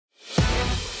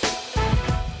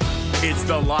It's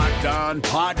the Locked On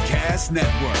Podcast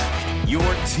Network, your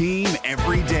team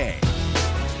every day.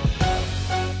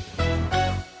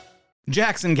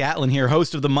 Jackson Gatlin here,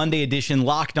 host of the Monday edition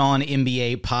Locked On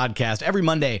NBA podcast. Every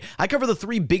Monday, I cover the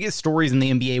three biggest stories in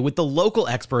the NBA with the local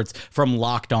experts from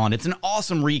Locked On. It's an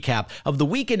awesome recap of the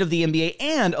weekend of the NBA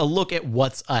and a look at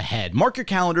what's ahead. Mark your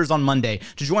calendars on Monday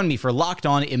to join me for Locked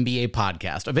On NBA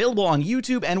podcast, available on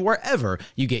YouTube and wherever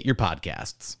you get your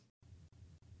podcasts.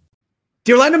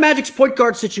 The Orlando Magic's point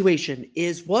guard situation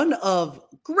is one of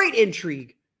great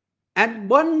intrigue and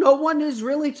one no one is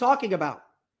really talking about.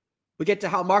 We get to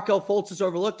how Markelle Fultz is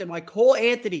overlooked and why Cole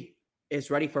Anthony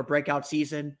is ready for a breakout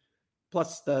season,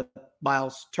 plus the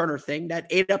Miles Turner thing that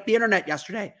ate up the internet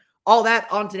yesterday. All that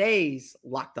on today's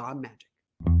Locked On Magic.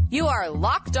 You are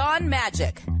Locked On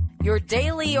Magic, your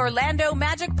daily Orlando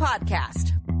Magic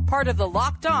podcast, part of the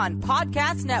Locked On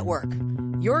Podcast Network,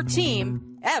 your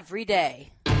team every day.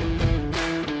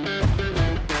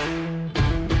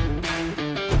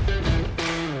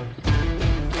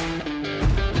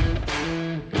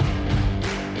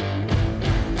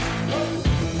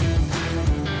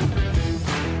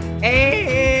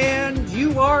 And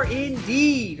you are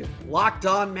indeed Locked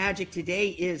On Magic. Today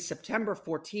is September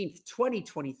 14th,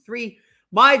 2023.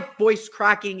 My voice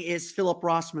cracking is Philip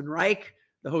Rossman-Reich,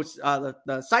 the host,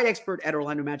 the site expert at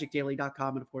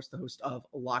OrlandoMagicDaily.com, and of course the host of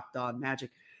Locked On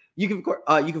Magic. You can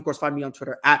of course find me on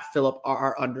Twitter at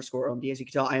PhilipRR_OMD. As you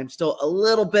can tell, I am still a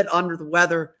little bit under the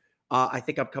weather. I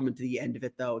think I'm coming to the end of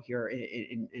it though here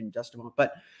in just a moment.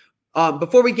 But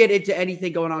before we get into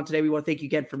anything going on today, we want to thank you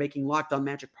again for making Locked On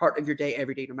Magic part of your day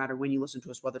every day, no matter when you listen to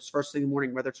us, whether it's first thing in the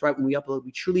morning, whether it's right when we upload.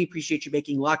 We truly appreciate you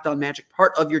making Locked On Magic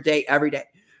part of your day every day.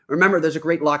 Remember, there's a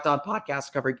great Locked On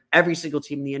podcast covering every single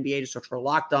team in the NBA. Just search for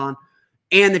Locked On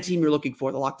and the team you're looking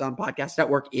for, the Locked On Podcast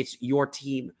Network. It's your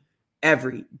team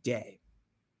every day.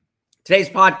 Today's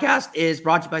podcast is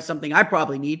brought to you by something I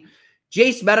probably need,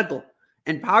 Jace Medical.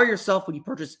 Empower yourself when you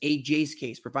purchase a Jace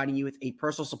case, providing you with a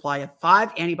personal supply of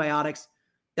 5 antibiotics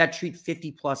that treat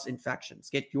 50-plus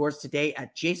infections. Get yours today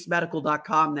at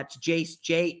jacemedical.com. That's Jace,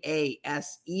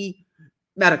 J-A-S-E,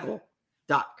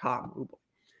 medical.com.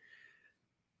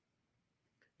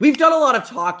 We've done a lot of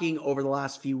talking over the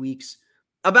last few weeks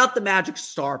about the Magic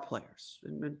star players.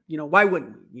 And why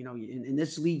wouldn't we? In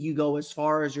this league, you go as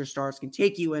far as your stars can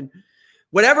take you. And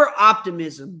whatever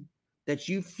optimism that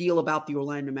you feel about the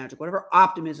Orlando Magic, whatever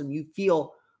optimism you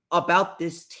feel about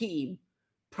this team,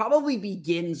 probably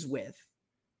begins with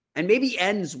and maybe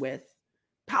ends with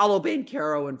Paolo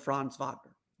Banchero and Franz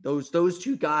Wagner. Those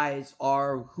two guys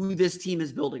are who this team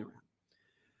is building around.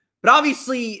 But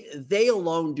obviously, they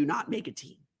alone do not make a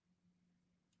team.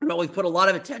 But we've put a lot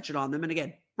of attention on them. And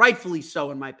again, rightfully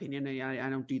so, in my opinion. I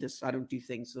don't do this. I don't do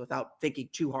things without thinking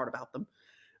too hard about them.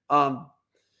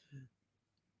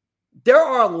 There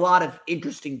are a lot of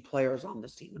interesting players on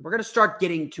this team. And we're going to start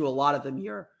getting to a lot of them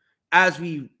here as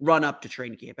we run up to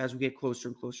training camp, as we get closer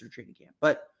and closer to training camp.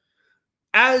 But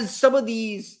as some of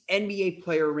these NBA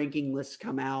player ranking lists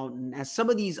come out, and as some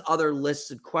of these other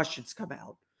lists and questions come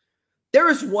out, there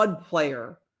is one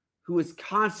player who is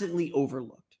constantly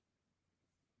overlooked.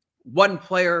 One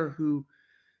player who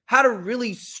had a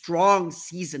really strong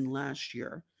season last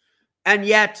year. And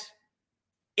yet,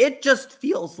 it just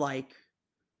feels like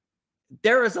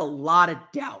there is a lot of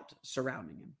doubt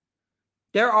surrounding him.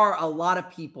 There are a lot of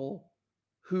people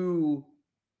who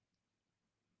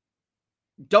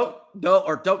don't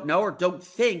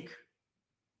think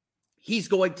he's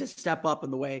going to step up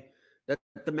in the way that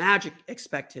the Magic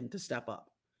expect him to step up.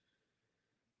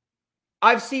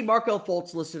 I've seen Markelle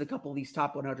Fultz listed a couple of these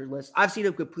top 100 lists. I've seen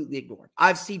him completely ignored.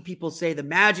 I've seen people say the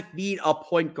Magic need a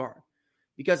point guard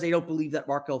because they don't believe that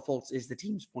Markelle Fultz is the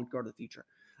team's point guard of the future.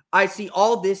 I see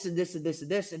all this and this and this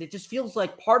and this, and it just feels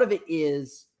like part of it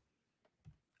is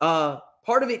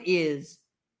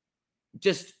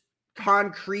just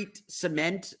concrete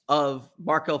cement of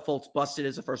Markelle Fultz busted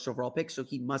as a first overall pick, so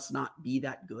he must not be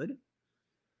that good.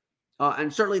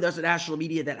 And certainly there's a national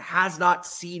media that has not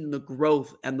seen the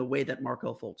growth and the way that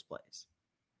Markelle Fultz plays.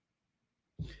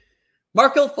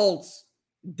 Markelle Fultz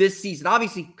this season,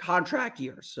 obviously contract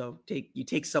year, so you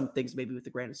take some things maybe with a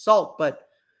grain of salt, but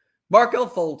Markelle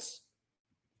Fultz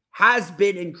has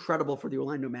been incredible for the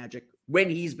Orlando Magic when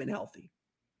he's been healthy.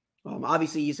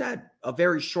 Obviously, he's had a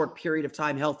very short period of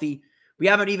time healthy. We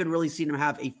haven't even really seen him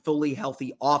have a fully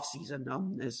healthy offseason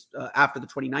after the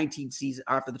 2019 season,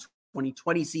 after the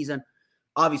 2020 season.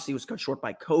 Obviously, was cut short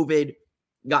by COVID,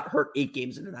 got hurt 8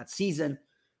 games into that season.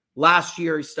 Last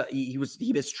year, he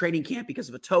missed training camp because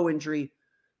of a toe injury.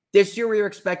 This year, we are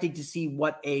expecting to see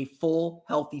what a full,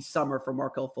 healthy summer for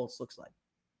Markelle Fultz looks like.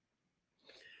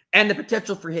 and the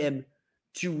potential for him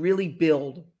to really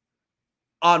build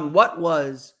on what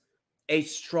was a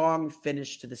strong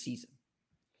finish to the season.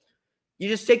 You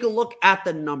just take a look at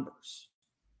the numbers.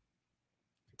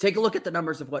 Take a look at the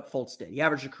numbers of what Fultz did. He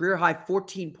averaged a career high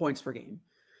 14 points per game,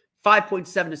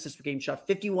 5.7 assists per game, shot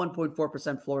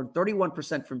 51.4% floor and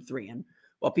 31% from three. And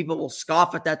while people will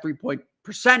scoff at that three-point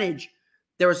percentage,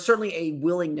 there was certainly a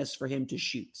willingness for him to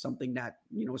shoot, something that,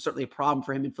 was certainly a problem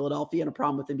for him in Philadelphia and a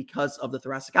problem with him because of the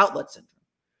thoracic outlet syndrome.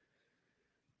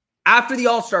 After the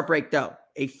All-Star break, though,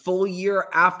 a full year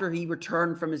after he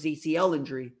returned from his ACL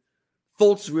injury,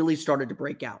 Fultz really started to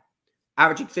break out,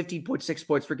 averaging 15.6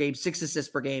 points per game, 6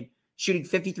 assists per game, shooting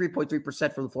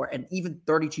 53.3% from the floor, and even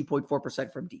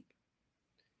 32.4% from deep.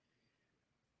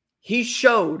 He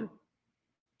showed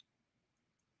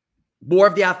more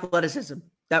of the athleticism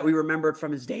that we remembered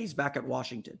from his days back at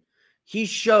Washington. He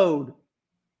showed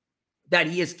that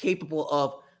he is capable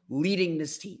of leading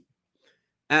this team.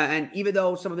 And even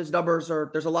though some of his numbers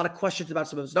there's a lot of questions about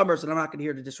some of his numbers, and I'm not going to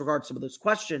here to disregard some of those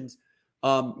questions.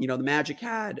 The Magic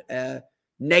had a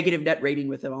negative net rating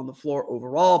with him on the floor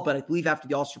overall, but I believe after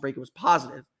the All-Star break, it was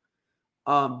positive.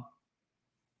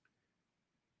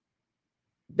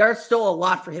 There's still a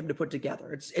lot for him to put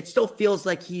together. It still feels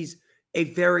like he's a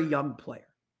very young player.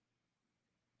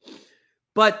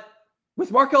 But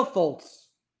with Markelle Fultz,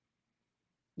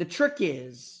 the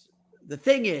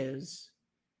thing is,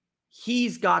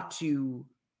 he's got to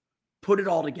put it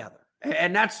all together.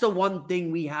 And that's the one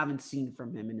thing we haven't seen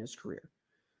from him in his career.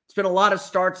 It's been a lot of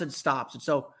starts and stops. And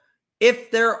so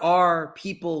if there are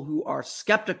people who are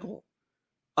skeptical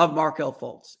of Markelle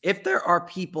Fultz, if there are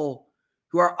people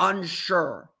who are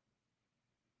unsure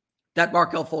that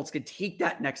Markelle Fultz can take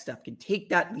that next step, can take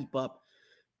that leap up,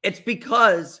 it's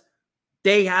because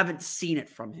they haven't seen it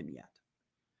from him yet.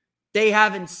 They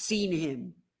haven't seen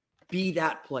him be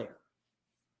that player.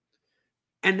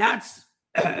 And that's,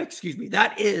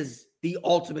 that is the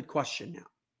ultimate question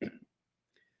now.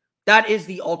 That is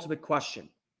the ultimate question,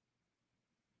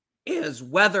 is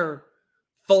whether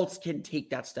Fultz can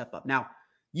take that step up. Now,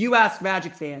 you ask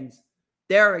Magic fans,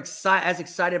 they're as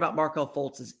excited about Markelle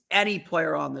Fultz as any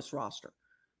player on this roster.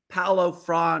 Paolo,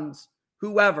 Franz,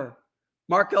 whoever.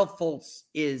 Markelle Fultz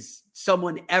is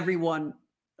someone everyone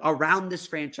around this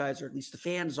franchise, or at least the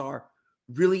fans are,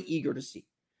 really eager to see.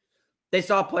 They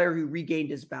saw a player who regained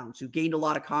his bounce, who gained a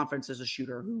lot of confidence as a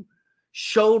shooter, who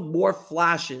showed more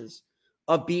flashes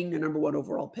of being the number one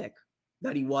overall pick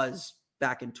that he was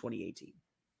back in 2018.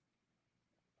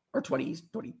 Or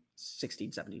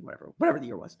 2016, 17, whatever the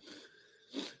year was.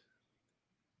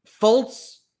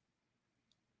 Fultz,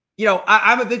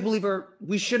 I'm a big believer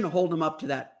we shouldn't hold him up to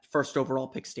that first overall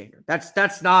pick standard.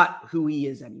 That's not who he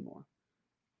is anymore.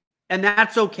 And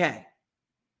that's okay.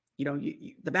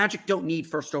 The Magic don't need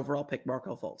first overall pick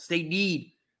Markelle Fultz. They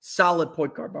need solid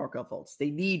point guard Markelle Fultz.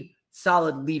 They need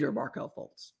solid leader Markelle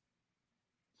Fultz.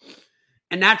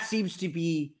 And that seems to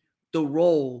be the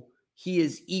role he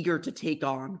is eager to take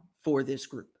on for this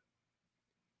group.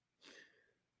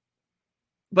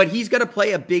 But he's going to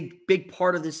play a big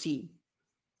part of this team.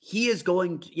 He is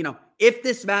going to, if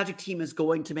this Magic team is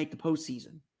going to make the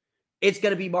postseason, it's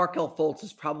going to be Markelle Fultz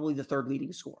as probably the third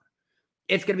leading scorer.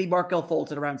 It's going to be Markelle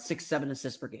Fultz at around 6-7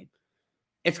 assists per game.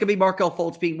 It's going to be Markelle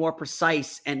Fultz being more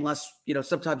precise and less,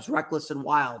 sometimes reckless and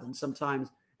wild,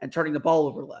 and turning the ball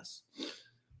over less.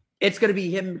 It's going to be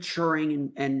him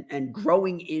maturing and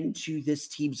growing into this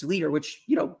team's leader, which,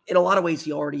 in a lot of ways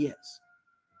he already is.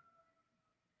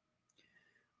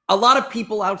 A lot of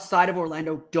people outside of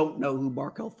Orlando don't know who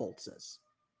Markelle Fultz is.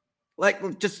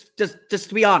 Like, just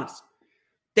to be honest,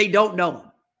 they don't know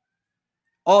him.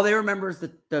 All they remember is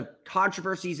the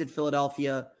controversies in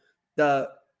Philadelphia, the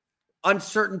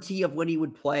uncertainty of when he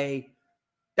would play.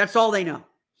 That's all they know.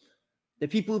 The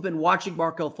people who've been watching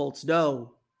Markelle Fultz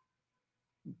know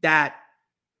that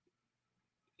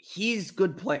he's a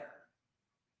good player.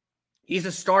 He's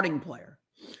a starting player.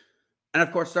 And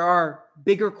of course, there are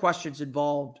bigger questions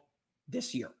involved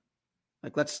this year.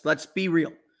 Like, let's be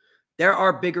real. There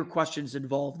are bigger questions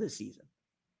involved this season.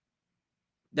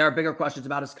 There are bigger questions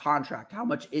about his contract. How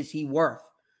much is he worth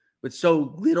with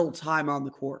so little time on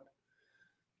the court?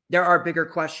 There are bigger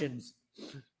questions.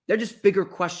 They're just bigger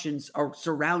questions are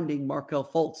surrounding Markelle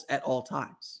Fultz at all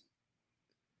times.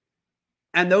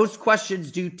 And those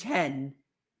questions do tend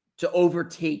to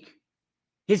overtake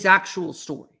his actual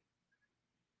story.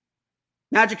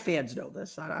 Magic fans know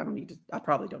this. I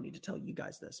probably don't need to tell you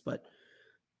guys this, but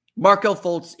Markelle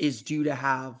Fultz is due to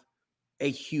have a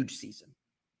huge season.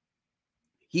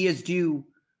 He is due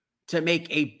to make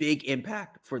a big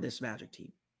impact for this Magic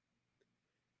team.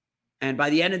 And by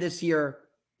the end of this year,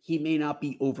 he may not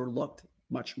be overlooked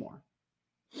much more.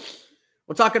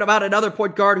 We're talking about another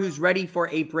point guard who's ready for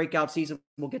a breakout season.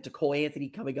 We'll get to Cole Anthony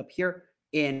coming up here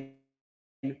in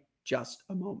just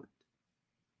a moment.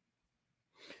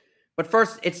 But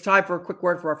first, it's time for a quick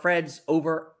word for our friends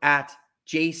over at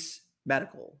Jace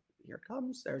Medical. Here it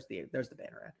comes. There's the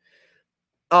banner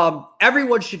ad.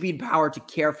 Everyone should be empowered to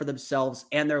care for themselves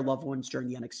and their loved ones during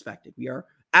the unexpected. We are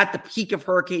at the peak of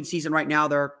hurricane season right now.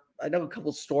 I know a couple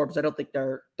of storms. I don't think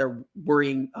they're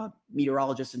worrying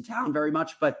meteorologists in town very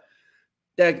much, but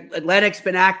the Atlantic's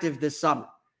been active this summer.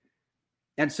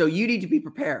 And so you need to be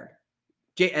prepared.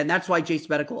 And that's why Jace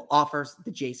Medical offers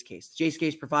the Jace case. The Jace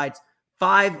case provides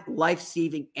 5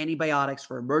 life-saving antibiotics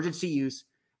for emergency use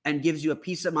and gives you a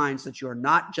peace of mind so that you are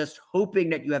not just hoping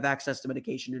that you have access to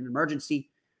medication in an emergency.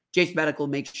 Jace Medical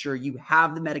makes sure you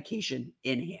have the medication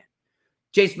in hand.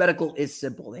 Jace Medical is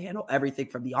simple. They handle everything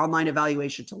from the online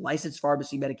evaluation to licensed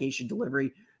pharmacy medication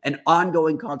delivery and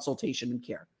ongoing consultation and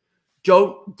care.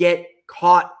 Don't get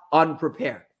caught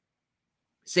unprepared.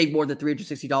 Save more than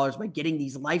 $360 by getting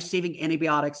these life-saving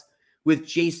antibiotics with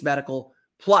Jace Medical,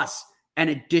 plus an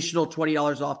additional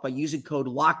 $20 off by using code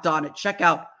LOCKEDON at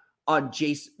checkout on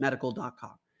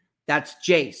jacemedical.com. That's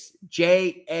Jace,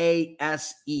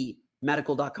 J-A-S-E,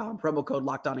 medical.com. Promo code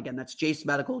LOCKEDON. Again, that's Jace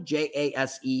Medical,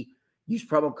 J-A-S-E. Use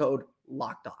promo code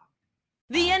LOCKEDON.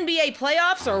 The NBA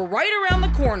playoffs are right around the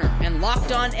corner, and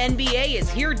Locked On NBA is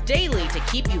here daily to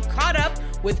keep you caught up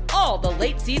with all the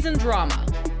late season drama.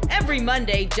 Every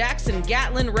Monday, Jackson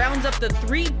Gatlin rounds up the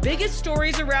 3 biggest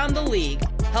stories around the league,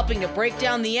 helping to break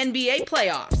down the NBA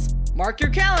playoffs. Mark your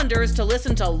calendars to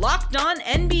listen to Locked On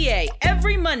NBA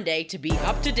every Monday to be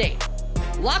up to date.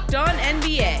 Locked On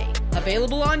NBA,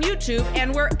 available on YouTube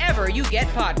and wherever you get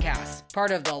podcasts.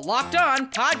 Part of the Locked On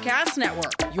Podcast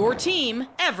Network, your team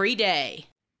every day.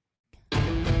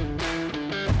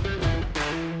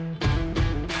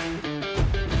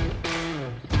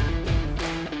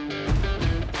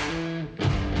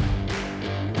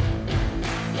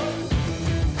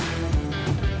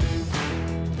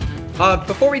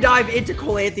 Before we dive into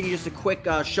Cole Anthony, just a quick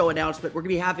show announcement. We're going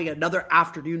to be having another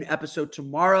afternoon episode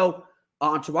tomorrow.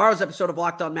 On tomorrow's episode of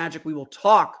Locked On Magic, we will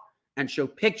talk and show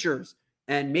pictures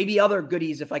and maybe other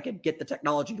goodies if I could get the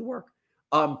technology to work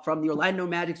from the Orlando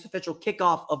Magic's official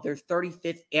kickoff of their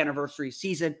 35th anniversary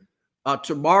season.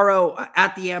 Tomorrow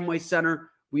at the Amway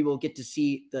Center, we will get to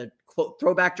see the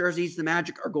throwback jerseys the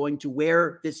Magic are going to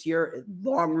wear this year.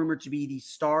 Long rumored to be the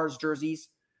Stars jerseys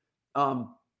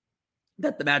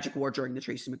that the Magic wore during the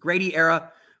Tracy McGrady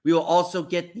era. We will also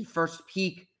get the first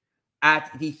peek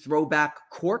at the throwback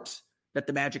court that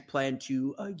the Magic plan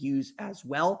to use as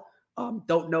well.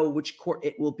 Don't know which court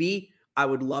it will be. I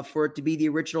would love for it to be the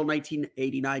original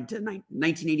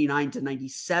 1989 to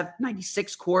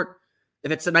 96 court.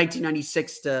 If it's a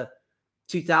 1996 to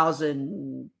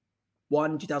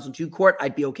 2001, 2002 court,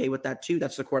 I'd be okay with that too.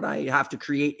 That's the court I have to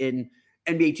create in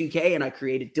NBA 2K, and I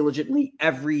create it diligently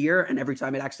every year, and every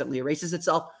time it accidentally erases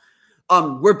itself.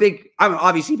 I'm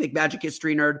obviously a big Magic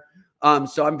history nerd,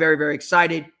 so I'm very, very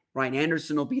excited. Ryan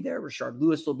Anderson will be there. Rashard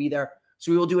Lewis will be there.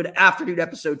 So we will do an afternoon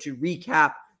episode to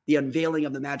recap the unveiling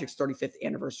of the Magic's 35th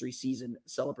anniversary season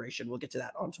celebration. We'll get to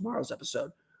that on tomorrow's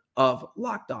episode of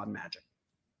Locked On Magic.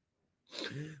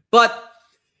 But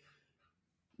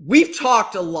we've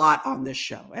talked a lot on this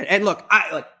show. And look,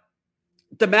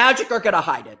 the Magic are going to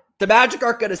hide it. The Magic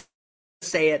aren't going to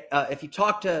say it. If you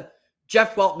talk to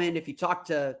Jeff Weltman, if you talk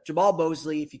to Jamal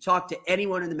Mosley, if you talk to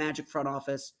anyone in the Magic front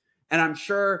office, and I'm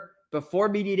sure before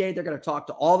media day, they're going to talk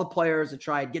to all the players to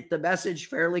try and get the message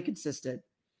fairly consistent.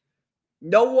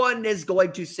 No one is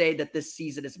going to say that this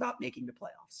season is about making the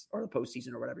playoffs or the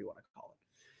postseason or whatever you want to call it.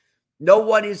 No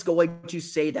one is going to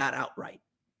say that outright.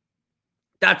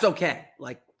 That's okay.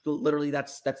 Like literally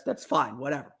that's fine.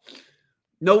 Whatever.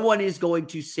 No one is going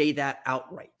to say that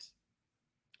outright.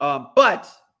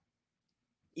 But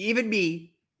even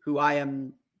me, who I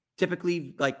am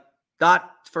typically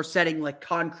not for setting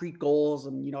concrete goals,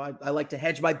 and I like to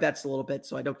hedge my bets a little bit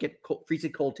so I don't get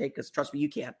freezing cold take, because trust me, you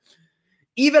can't.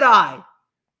 Even I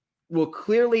will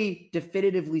clearly,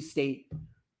 definitively state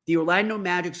the Orlando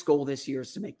Magic's goal this year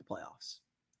is to make the playoffs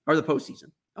or the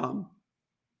postseason.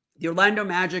 The Orlando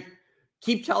Magic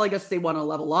keep telling us they want to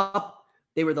level up.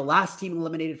 They were the last team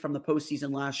eliminated from the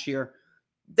postseason last year.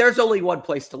 There's only one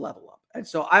place to level up. And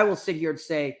so I will sit here and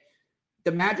say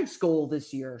the Magic's goal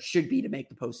this year should be to make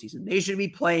the postseason. They should be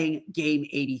playing game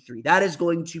 83. That is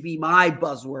going to be my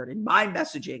buzzword and my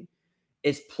messaging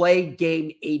is play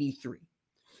game 83.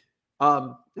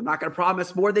 I'm not going to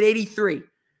promise more than 83,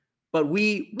 but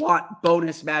we want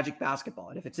bonus Magic basketball.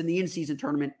 And if it's in the in-season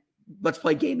tournament, let's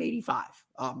play game 85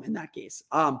 in that case.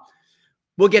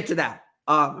 We'll get to that.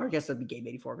 Or I guess that'd be game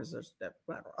 84 because there's that,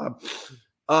 whatever.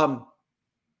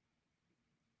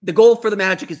 The goal for the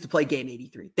Magic is to play game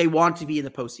 83. They want to be in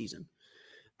the postseason.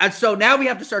 And so now we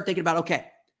have to start thinking about, okay,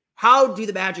 how do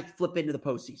the Magic flip into the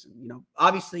postseason?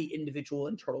 Obviously individual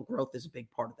internal growth is a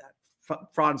big part of that.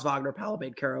 Franz Wagner, Paolo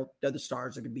Banchero, they're the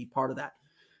stars are going to be part of that.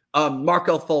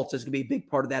 Markelle Fultz is going to be a big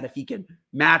part of that if he can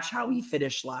match how he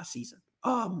finished last season.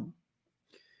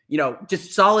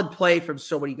 Just solid play from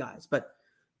so many guys. But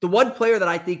the one player that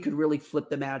I think could really flip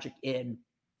the Magic into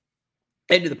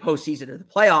the postseason or the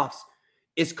playoffs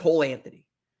is Cole Anthony.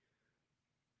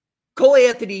 Cole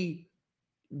Anthony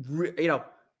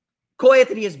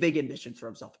has big ambitions for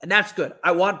himself, and that's good.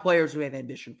 I want players who have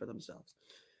ambition for themselves.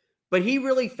 But he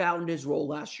really found his role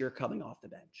last year coming off the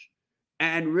bench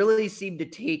and really seemed to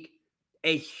take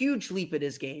a huge leap in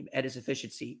his game and his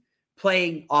efficiency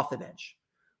playing off the bench.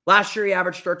 Last year, he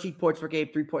averaged 13 points per game,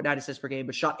 3.9 assists per game,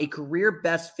 but shot a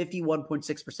career-best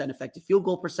 51.6% effective field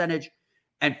goal percentage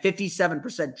and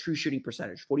 57% true shooting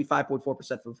percentage, 45.4%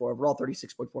 from the floor, overall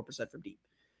 36.4% from deep.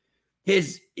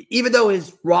 Even though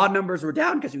his raw numbers were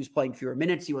down because he was playing fewer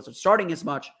minutes, he wasn't starting as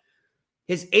much,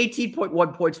 his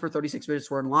 18.1 points per 36 minutes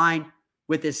were in line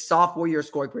with his sophomore year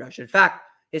scoring production. In fact,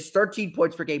 his 13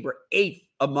 points per game were 8th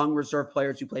among reserve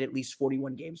players who played at least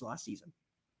 41 games last season.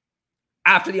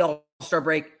 After the All-Star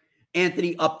break,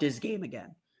 Anthony upped his game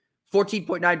again.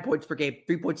 14.9 points per game,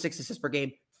 3.6 assists per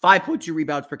game, 5.2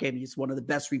 rebounds per game. He's one of the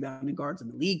best rebounding guards in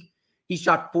the league. He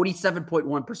shot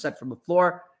 47.1% from the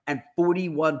floor and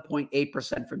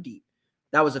 41.8% from deep.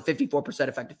 That was a 54%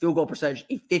 effective field goal percentage,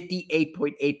 a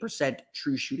 58.8%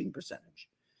 true shooting percentage.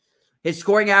 His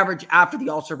scoring average after the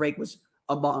All-Star break was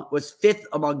 5th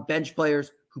among bench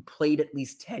players who played at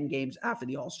least 10 games after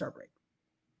the All-Star break.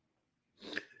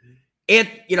 And,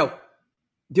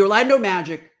 the Orlando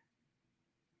Magic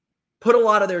put a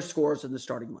lot of their scores in the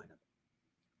starting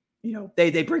lineup.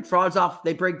 They break Franz off.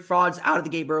 They break Franz out of the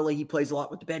game early. He plays a lot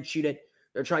with the bench unit.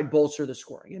 They're trying to bolster the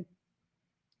scoring. And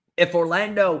if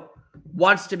Orlando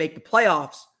wants to make the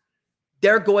playoffs,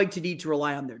 they're going to need to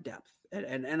rely on their depth.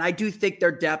 And I do think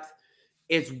their depth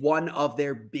is one of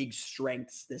their big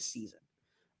strengths this season.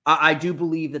 I do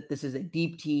believe that this is a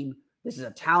deep team. This is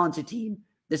a talented team.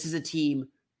 This is a team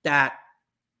that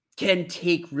can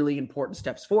take really important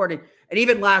steps forward. And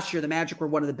even last year, the Magic were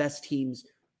one of the best teams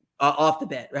off the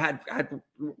bench. Had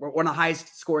one of the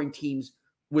highest scoring teams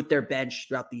with their bench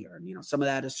throughout the year. And, some of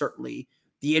that is certainly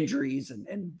the injuries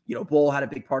and Bull had a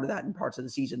big part of that in parts of the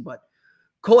season, but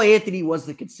Cole Anthony was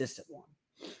the consistent one.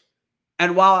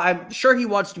 And while I'm sure he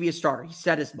wants to be a starter, he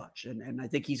said as much. And I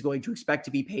think he's going to expect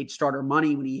to be paid starter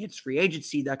money when he hits free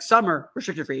agency next summer,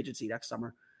 restricted free agency next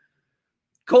summer.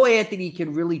 Cole Anthony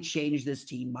can really change this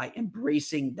team by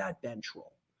embracing that bench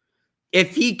role.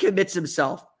 If he commits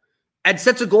himself and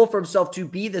sets a goal for himself to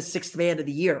be the 6th man of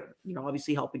the year,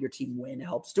 obviously helping your team win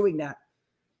helps doing that,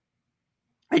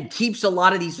 and keeps a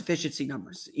lot of these efficiency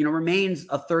numbers, remains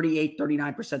a 38,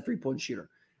 39% three-point shooter,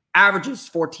 averages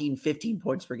 14, 15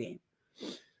 points per game.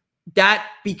 That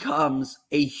becomes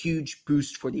a huge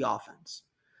boost for the offense.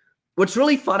 What's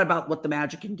really fun about what the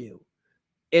Magic can do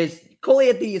is Cole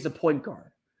Anthony is a point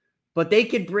guard, but they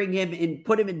can bring him in,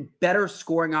 put him in better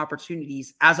scoring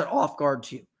opportunities as an off guard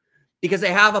too, because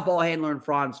they have a ball handler in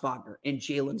Franz Wagner and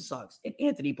Jalen Suggs and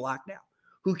Anthony Black now,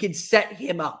 who can set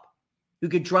him up, who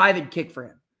could drive and kick for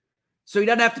him. So he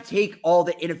doesn't have to take all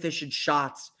the inefficient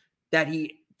shots that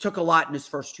he took a lot in his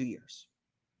first 2 years.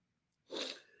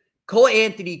 Cole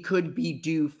Anthony could be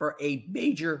due for a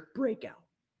major breakout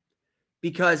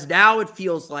because now it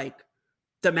feels like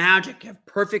the Magic have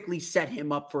perfectly set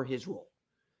him up for his role.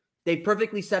 They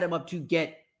perfectly set him up to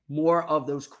get more of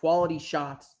those quality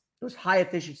shots, those high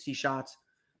efficiency shots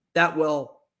that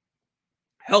will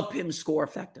help him score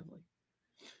effectively.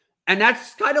 And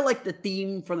that's kind of like the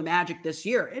theme for the Magic this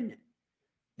year, isn't it?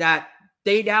 That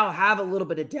they now have a little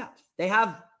bit of depth. They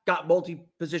have got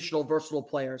multi-positional, versatile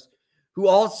players who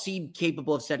all seem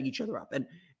capable of setting each other up.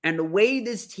 And the way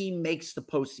this team makes the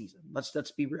postseason,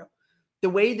 let's be real. The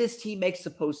way this team makes the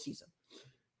postseason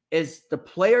is the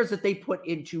players that they put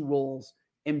into roles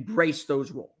embrace those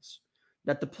roles.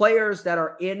 That the players that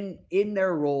are in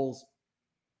their roles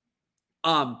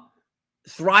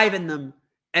thrive in them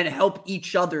and help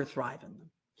each other thrive in them.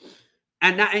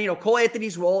 And Cole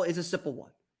Anthony's role is a simple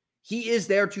one. He is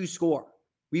there to score.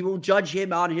 We will judge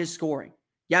him on his scoring.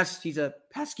 Yes, he's a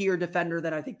peskier defender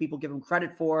than I think people give him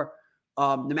credit for.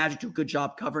 The Magic do a good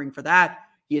job covering for that.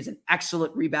 He is an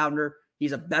excellent rebounder.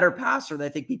 He's a better passer than I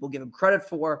think people give him credit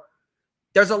for.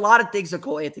 There's a lot of things that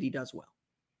Cole Anthony does well.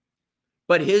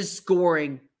 But his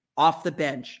scoring off the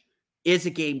bench is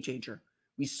a game changer.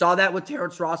 We saw that with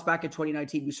Terrence Ross back in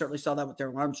 2019. We certainly saw that with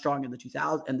Darren Armstrong in the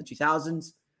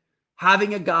 2000s.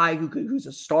 Having a guy who's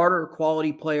a starter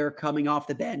quality player coming off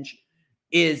the bench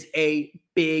is a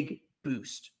big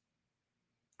boost.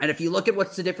 And if you look at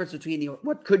what's the difference between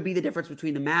what could be the difference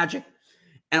between the Magic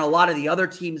and a lot of the other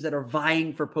teams that are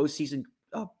vying for postseason,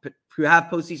 who have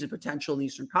postseason potential in the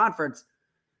Eastern Conference,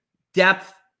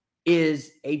 depth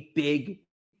is a big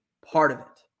part of it.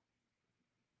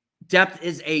 Depth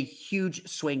is a huge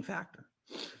swing factor.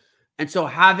 And so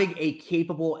having a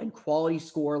capable and quality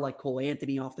scorer like Cole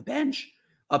Anthony off the bench,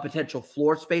 a potential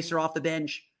floor spacer off the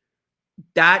bench,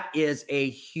 that is a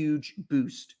huge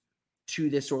boost to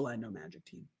this Orlando Magic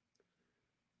team.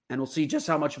 And we'll see just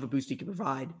how much of a boost he can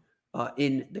provide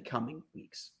in the coming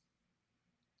weeks.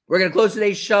 We're going to close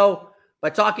today's show by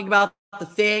talking about the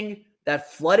thing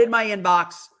that flooded my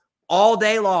inbox all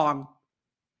day long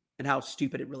and how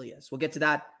stupid it really is. We'll get to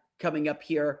that coming up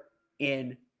here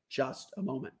in just a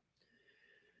moment.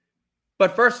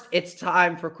 But first, it's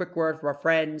time for a quick word from our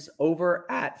friends over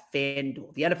at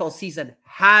FanDuel. The NFL season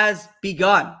has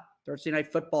begun. Thursday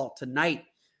Night Football tonight.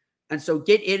 And so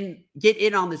get in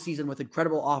on the season with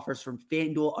incredible offers from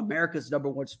FanDuel, America's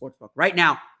 #1 sportsbook. Right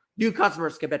now, new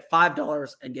customers can bet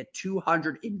 $5 and get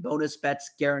 $200 in bonus bets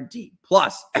guaranteed.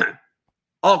 Plus,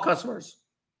 all customers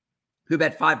who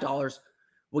bet $5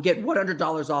 will get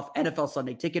 $100 off NFL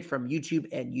Sunday Ticket from YouTube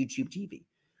and YouTube TV.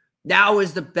 Now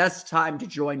is the best time to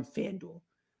join FanDuel.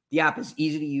 The app is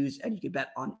easy to use, and you can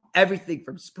bet on everything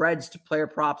from spreads to player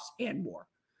props and more.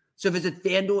 So visit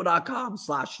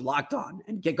FanDuel.com/lockedon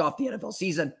and kick off the NFL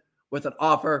season with an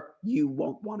offer you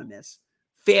won't want to miss.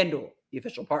 FanDuel, the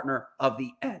official partner of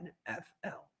the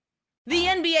NFL. The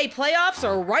NBA playoffs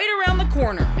are right around the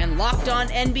corner, and Locked On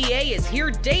NBA is here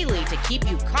daily to keep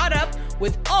you caught up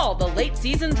with all the late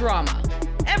season drama.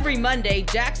 Every Monday,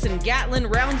 Jackson Gatlin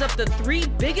rounds up the 3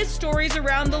 biggest stories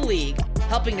around the league,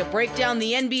 helping to break down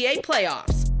the NBA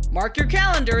playoffs. Mark your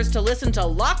calendars to listen to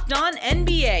Locked On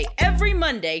NBA every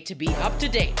Monday to be up to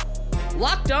date.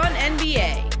 Locked On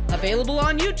NBA, available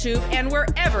on YouTube and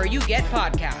wherever you get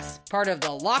podcasts. Part of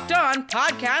the Locked On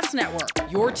Podcast Network,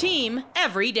 your team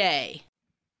every day.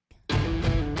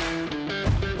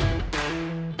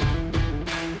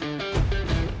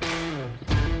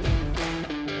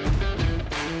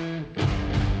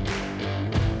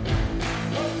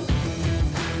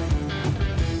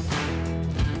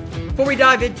 Before we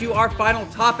dive into our final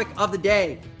topic of the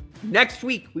day, next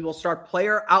week we will start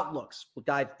player outlooks. We'll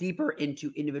dive deeper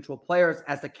into individual players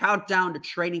as the countdown to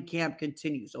training camp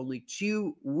continues. Only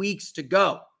 2 weeks to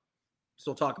go.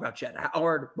 So we'll talk about Chet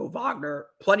Howard, Mo Wagner,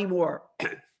 plenty more,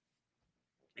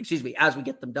 as we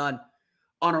get them done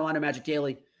on Orlando Magic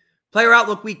Daily. Player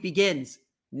Outlook Week begins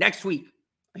next week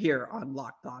here on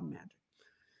Locked On Magic.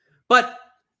 But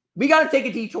we got to take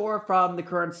a detour from the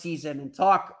current season and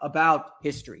talk about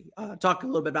history. Talk a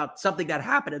little bit about something that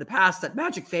happened in the past that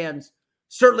Magic fans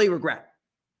certainly regret.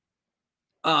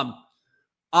 On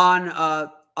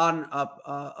the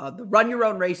Run Your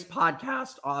Own Race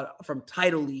podcast from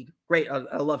Title League. Great.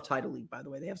 I love Title League, by the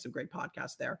way. They have some great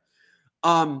podcasts there.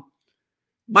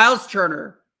 Miles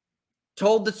Turner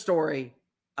told the story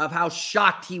of how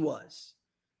shocked he was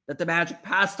that the Magic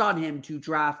passed on him to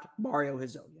draft Mario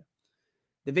Hezonja.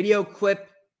 The video clip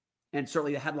and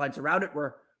certainly the headlines around it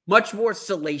were much more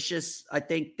salacious, I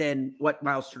think, than what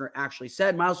Miles Turner actually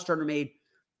said. Miles Turner made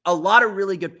a lot of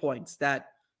really good points that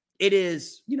it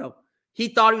is, he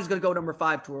thought he was going to go number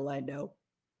 5 to Orlando.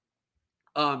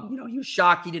 He was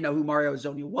shocked. He didn't know who Mario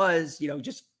Hezonja was,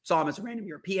 just saw him as a random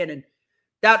European. And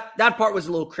that part was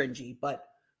a little cringy, but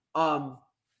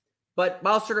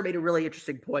Miles Turner made a really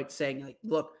interesting point saying, like,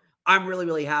 look, I'm really,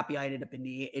 really happy I ended up in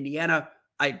Indiana.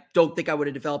 I don't think I would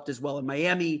have developed as well in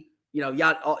Miami, yada,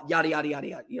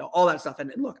 yada, all that stuff.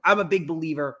 And look, I'm a big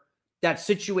believer that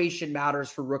situation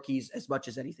matters for rookies as much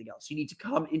as anything else. You need to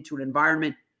come into an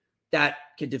environment that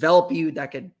can develop you, that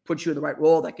can put you in the right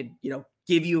role, that can,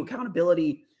 give you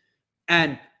accountability.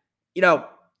 And,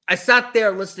 I sat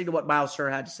there listening to what Miles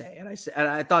Turner had to say. And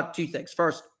I thought 2 things.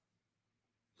 First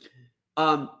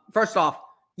off,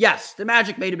 yes, the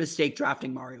Magic made a mistake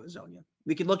drafting Mario Hezonja.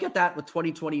 We can look at that with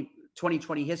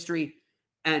 2020 history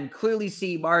and clearly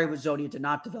see Mario Hezonja did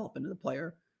not develop into the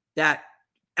player that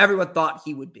everyone thought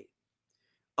he would be.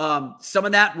 Some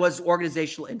of that was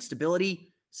organizational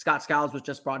instability. Scott Skiles was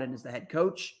just brought in as the head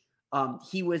coach.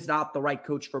 He was not the right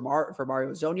coach for Mario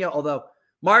Hezonja, although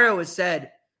Mario has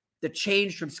said the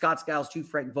change from Scott Skiles to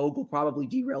Frank Vogel probably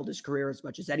derailed his career as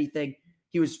much as anything.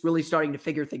 He was really starting to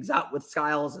figure things out with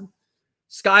Skiles, and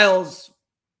Skiles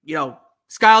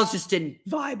just didn't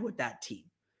vibe with that team.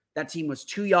 That team was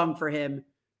too young for him.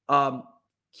 That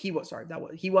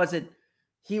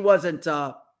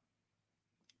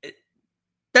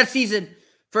season,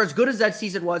 for as good as that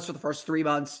season was for the first 3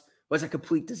 months, was a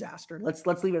complete disaster. Let's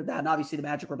leave it at that. And obviously the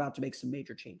Magic were about to make some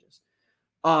major changes.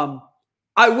 I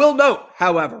will note,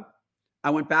 however, I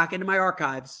went back into my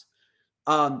archives.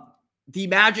 The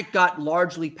Magic got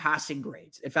largely passing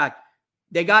grades. In fact,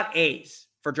 they got A's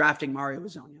for drafting Mario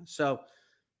Hezonja. So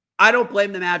I don't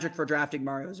blame the Magic for drafting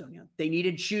Mario Hezonja. They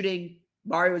needed shooting.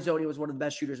 Mario Hezonja was one of the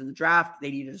best shooters in the draft.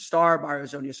 They needed a star. Mario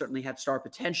Hezonja certainly had star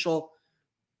potential.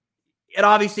 It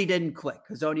obviously didn't click.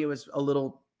 Hezonja was a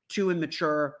little too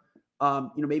immature,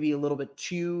 maybe a little bit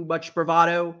too much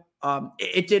bravado.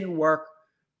 It didn't work.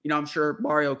 I'm sure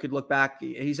Mario could look back.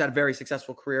 He's had a very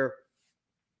successful career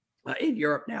in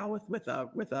Europe now with I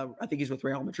think he's with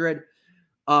Real Madrid.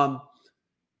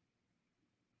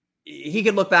 He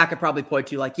could look back and probably point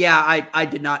to I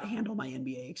did not handle my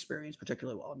NBA experience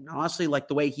particularly well. And honestly,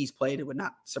 the way he's played, it would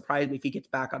not surprise me if he gets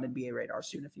back on NBA radar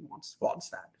soon if he wants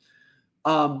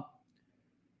that.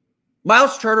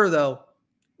 Miles Turner, though,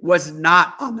 was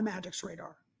not on the Magic's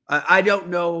radar. I don't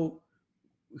know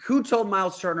who told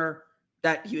Miles Turner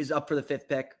that he was up for the 5th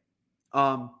pick.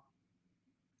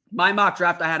 My mock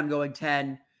draft, I had him going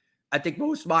 10. I think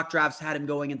most mock drafts had him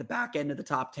going in the back end of the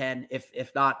top 10,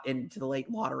 if not into the late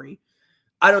lottery.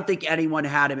 I don't think anyone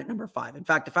had him at number 5. In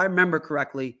fact, if I remember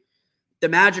correctly, the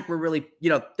Magic were really,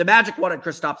 the Magic wanted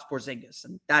Kristaps Porzingis,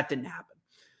 and that didn't happen.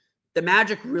 The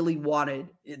Magic,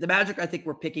 I think,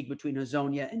 were picking between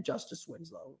Hezonja and Justice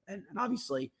Winslow. And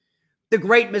obviously, the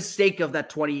great mistake of that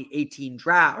 2018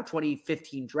 draft or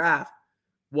 2015 draft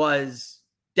was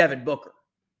Devin Booker.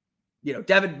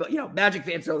 Magic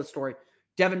fans know the story.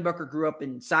 Devin Booker grew up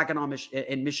in Saginaw,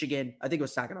 in Michigan. I think it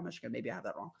was Saginaw, Michigan. Maybe I have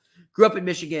that wrong. Grew up in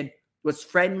Michigan, was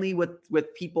friendly with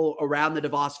people around the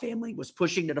DeVos family, was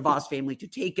pushing the DeVos family to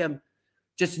take him.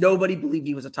 Just nobody believed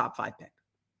he was a top 5 pick.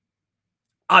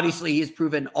 Obviously, he has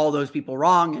proven all those people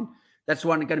wrong, and that's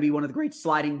going to be one of the great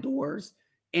sliding doors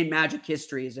in Magic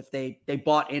history is if they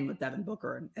bought in with Devin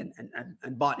Booker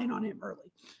and bought in on him early.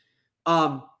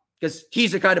 Because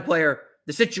he's the kind of player,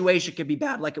 the situation can be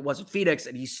bad like it was at Phoenix,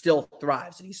 and he still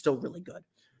thrives, and he's still really good.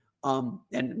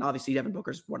 And obviously, Devin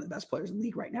Booker is one of the best players in the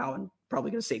league right now and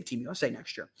probably going to save Team USA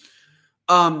next year.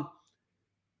 I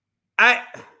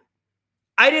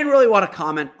didn't really want to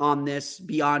comment on this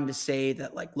beyond to say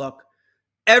that, look,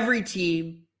 every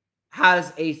team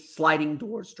has a sliding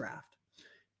doors draft.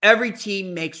 Every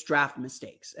team makes draft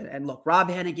mistakes. And look, Rob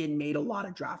Hennigan made a lot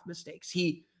of draft mistakes.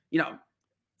 He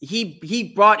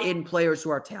brought in players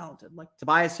who are talented, like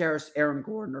Tobias Harris, Aaron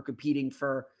Gordon are competing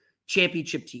for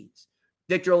championship teams.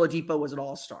 Victor Oladipo was an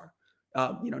all-star.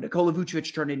 Nikola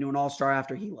Vucevic turned into an all-star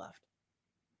after he left.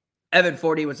 Evan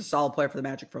Fournier was a solid player for the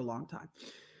Magic for a long time.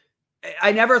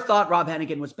 I never thought Rob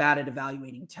Hennigan was bad at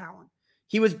evaluating talent.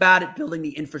 He was bad at building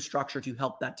the infrastructure to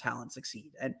help that talent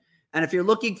succeed. And if you're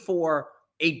looking for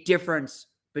a difference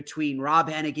between Rob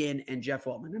Hennigan and Jeff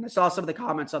Weltman, and I saw some of the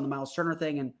comments on the Miles Turner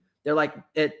thing, and they're like,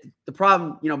 the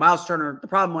problem, Miles Turner, the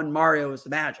problem when Mario is the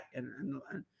Magic. And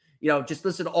just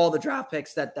listen to all the draft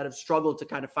picks that have struggled to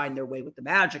kind of find their way with the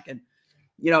Magic. And,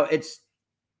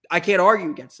 I can't argue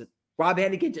against it. Rob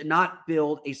Hennigan did not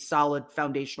build a solid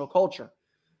foundational culture.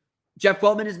 Jeff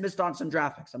Weltman has missed on some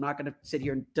draft picks. I'm not going to sit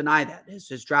here and deny that.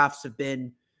 His drafts have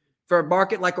been, for a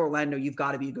market like Orlando, you've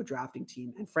got to be a good drafting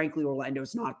team. And frankly, Orlando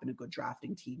has not been a good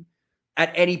drafting team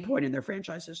at any point in their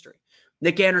franchise history.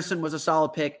 Nick Anderson was a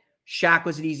solid pick. Shaq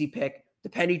was an easy pick. The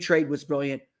Penny trade was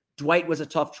brilliant. Dwight was a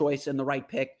tough choice and the right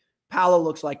pick. Paolo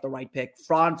looks like the right pick.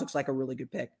 Franz looks like a really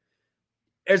good pick.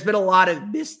 There's been a lot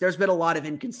of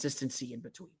inconsistency in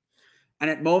between. And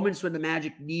at moments when the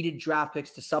Magic needed draft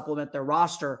picks to supplement their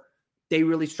roster, they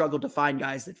really struggled to find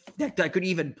guys that could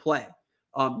even play.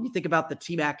 You think about the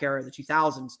T-Mac era, the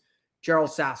 2000s,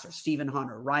 Gerald Sasser, Stephen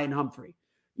Hunter, Ryan Humphrey.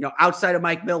 Outside of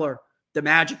Mike Miller, the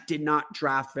Magic did not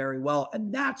draft very well.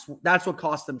 And that's what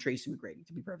cost them Tracy McGrady,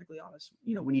 to be perfectly honest.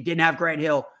 When you didn't have Grant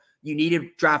Hill, you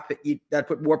needed draft pick. That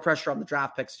put more pressure on the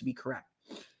draft picks to be correct.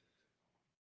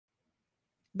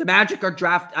 The Magic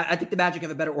I think the Magic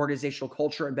have a better organizational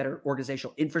culture and better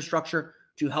organizational infrastructure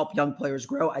to help young players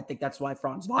grow. I think that's why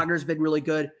Franz Wagner's been really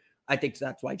good. I think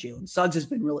that's why Jalen Suggs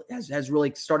has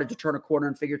really started to turn a corner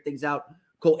and figure things out.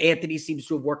 Cole Anthony seems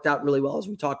to have worked out really well, as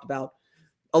we talked about.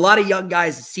 A lot of young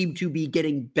guys seem to be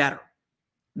getting better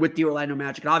with the Orlando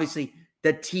Magic. And obviously,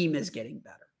 the team is getting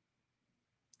better.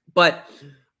 But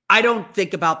I don't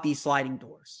think about these sliding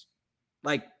doors.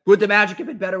 Would the Magic have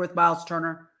been better with Miles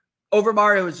Turner over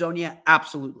Mario Hezonja?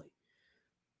 Absolutely.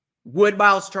 Would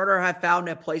Miles Turner have found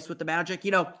a place with the Magic?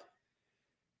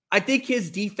 I think his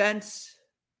defense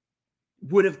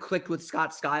would have clicked with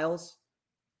Scott Skiles.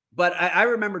 But I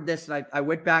remembered this, and I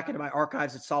went back into my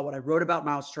archives and saw what I wrote about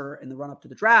Myles Turner in the run-up to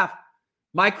the draft.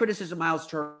 My criticism of Myles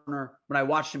Turner when I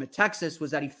watched him at Texas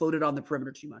was that he floated on the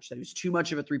perimeter too much, that he was too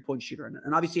much of a three-point shooter.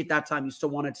 And obviously at that time, you still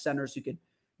wanted centers who could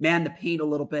man the paint a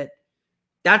little bit.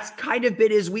 That's kind of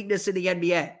been his weakness in the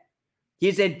NBA.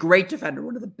 He's a great defender,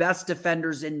 one of the best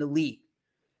defenders in the league.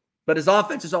 But his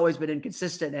offense has always been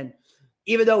inconsistent. And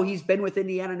even though he's been with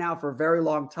Indiana now for a very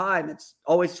long time, it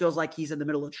always feels like he's in the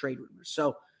middle of trade rumors.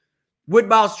 So would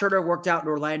Myles Turner have worked out in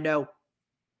Orlando?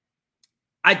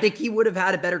 I think he would have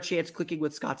had a better chance clicking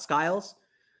with Scott Skiles.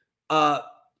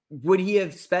 Would he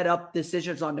have sped up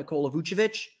decisions on Nikola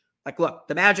Vucevic? Like, look,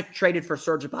 the Magic traded for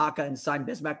Serge Ibaka and signed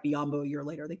Bismack Biyombo a year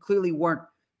later. They clearly weren't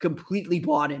completely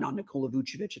bought in on Nikola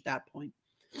Vucevic at that point.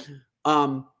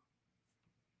 I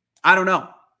don't know.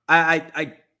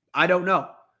 I don't know.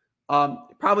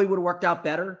 It probably would have worked out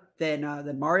better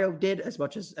than Mario did, as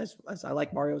much as I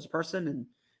like Mario as a person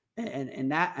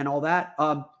and that and all that.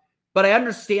 But I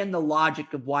understand the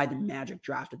logic of why the Magic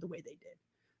drafted the way they did.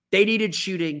 They needed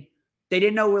shooting. They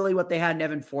didn't know really what they had in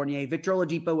Evan Fournier. Victor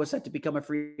Oladipo was set to become a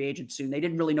free agent soon. They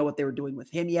didn't really know what they were doing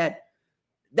with him yet.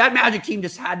 That Magic team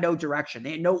just had no direction.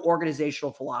 They had no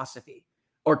organizational philosophy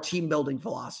or team building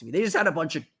philosophy. They just had a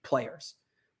bunch of players.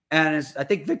 And as I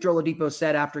think Victor Oladipo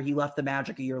said after he left the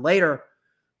Magic a year later,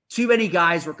 too many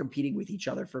guys were competing with each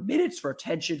other for minutes, for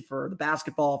attention, for the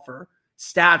basketball, for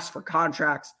stats, for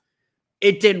contracts.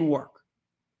 It didn't work.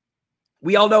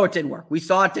 We all know it didn't work. We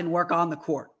saw it didn't work on the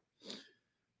court.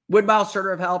 Would Myles Turner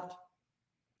have helped?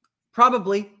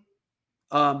 Probably.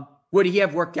 Would he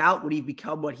have worked out? Would he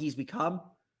become what he's become?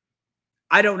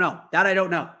 I don't know. That I don't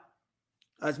know.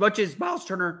 As much as Myles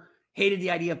Turner hated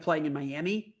the idea of playing in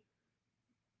Miami,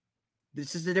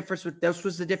 this is the difference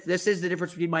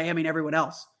between Miami and everyone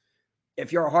else.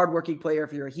 If you're a hardworking player,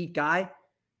 if you're a Heat guy,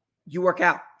 you work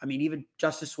out. I mean, even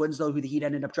Justice Winslow, who the Heat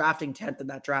ended up drafting 10th in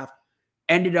that draft,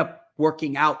 ended up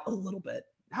working out a little bit.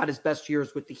 Had his best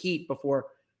years with the Heat before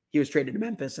he was traded to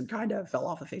Memphis and kind of fell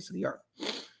off the face of the earth.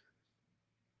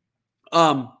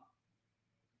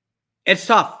 It's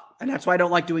tough. And that's why I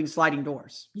don't like doing sliding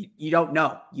doors. You don't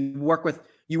know. You work with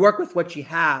what you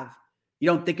have. You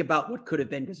don't think about what could have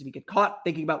been, because if you get caught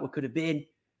thinking about what could have been,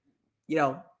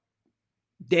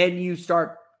 then you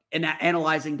start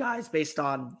analyzing guys based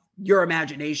on your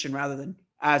imagination rather than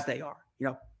as they are.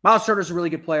 Myles Turner's a really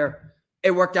good player.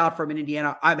 It worked out for him in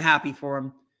Indiana. I'm happy for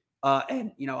him.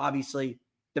 And obviously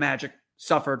the Magic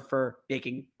suffered for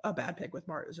making a bad pick with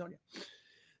Mario Hezonja.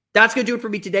 That's going to do it for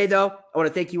me today, though. I want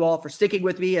to thank you all for sticking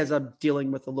with me as I'm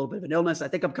dealing with a little bit of an illness. I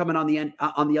think I'm coming on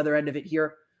the other end of it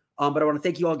here. But I want to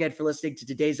thank you all again for listening to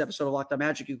today's episode of Locked On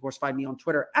Magic. You can, of course, find me on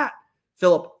Twitter at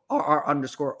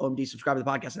PhilipRR_OMD. Subscribe to the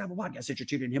podcast and Apple Podcasts, Stitcher,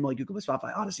 TuneIn, Himalaya, Google,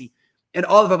 Spotify, Odyssey, and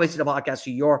all of the places to podcast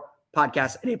to your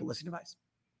podcast-enabled listening device.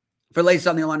 For the latest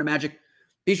on the Orlando Magic,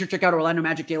 be sure to check out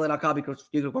OrlandoMagicDaily.com. You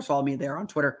can, of course, follow me there on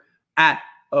Twitter at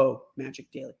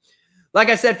OMagicDaily. Like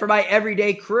I said, for my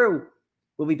everyday crew,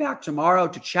 we'll be back tomorrow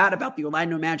to chat about the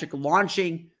Orlando Magic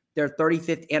launching their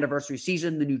 35th anniversary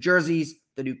season, the new jerseys,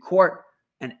 the new court,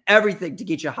 and everything to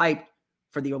get you hyped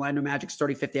for the Orlando Magic's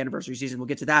 35th anniversary season. We'll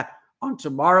get to that on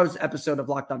tomorrow's episode of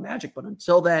Locked On Magic. But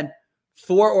until then,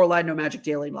 for Orlando Magic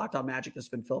Daily and Locked On Magic, this has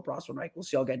been Philip Rossman Reich. We'll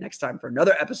see you all again next time for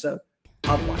another episode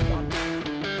of Locked On Magic.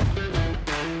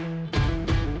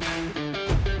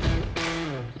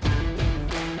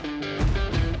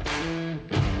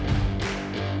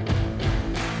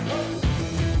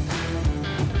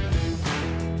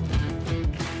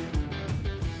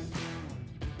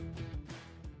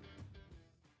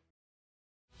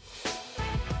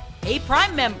 Hey,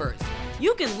 Prime members,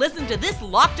 you can listen to this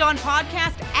Locked On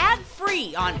podcast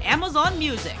ad-free on Amazon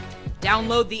Music.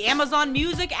 Download the Amazon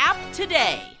Music app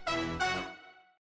today.